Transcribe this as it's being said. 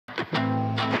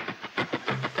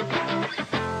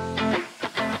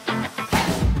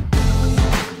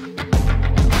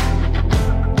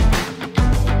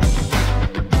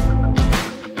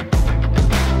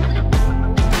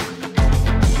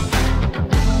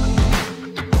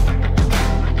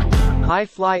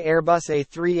high-fly Airbus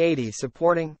A380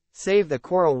 supporting Save the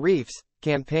Coral Reefs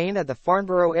campaign at the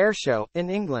Farnborough Airshow in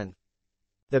England.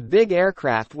 The big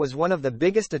aircraft was one of the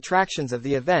biggest attractions of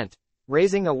the event,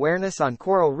 raising awareness on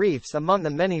coral reefs among the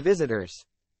many visitors.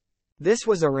 This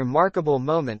was a remarkable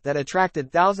moment that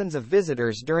attracted thousands of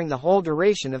visitors during the whole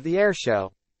duration of the airshow.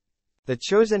 The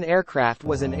chosen aircraft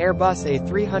was an Airbus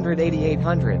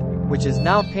A380-800, which is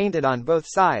now painted on both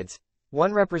sides,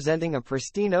 one representing a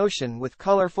pristine ocean with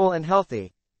colorful and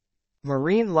healthy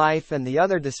marine life and the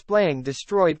other displaying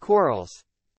destroyed corals.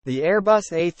 The Airbus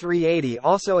A380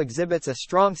 also exhibits a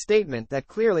strong statement that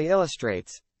clearly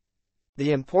illustrates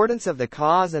the importance of the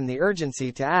cause and the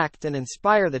urgency to act and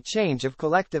inspire the change of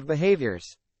collective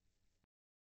behaviors.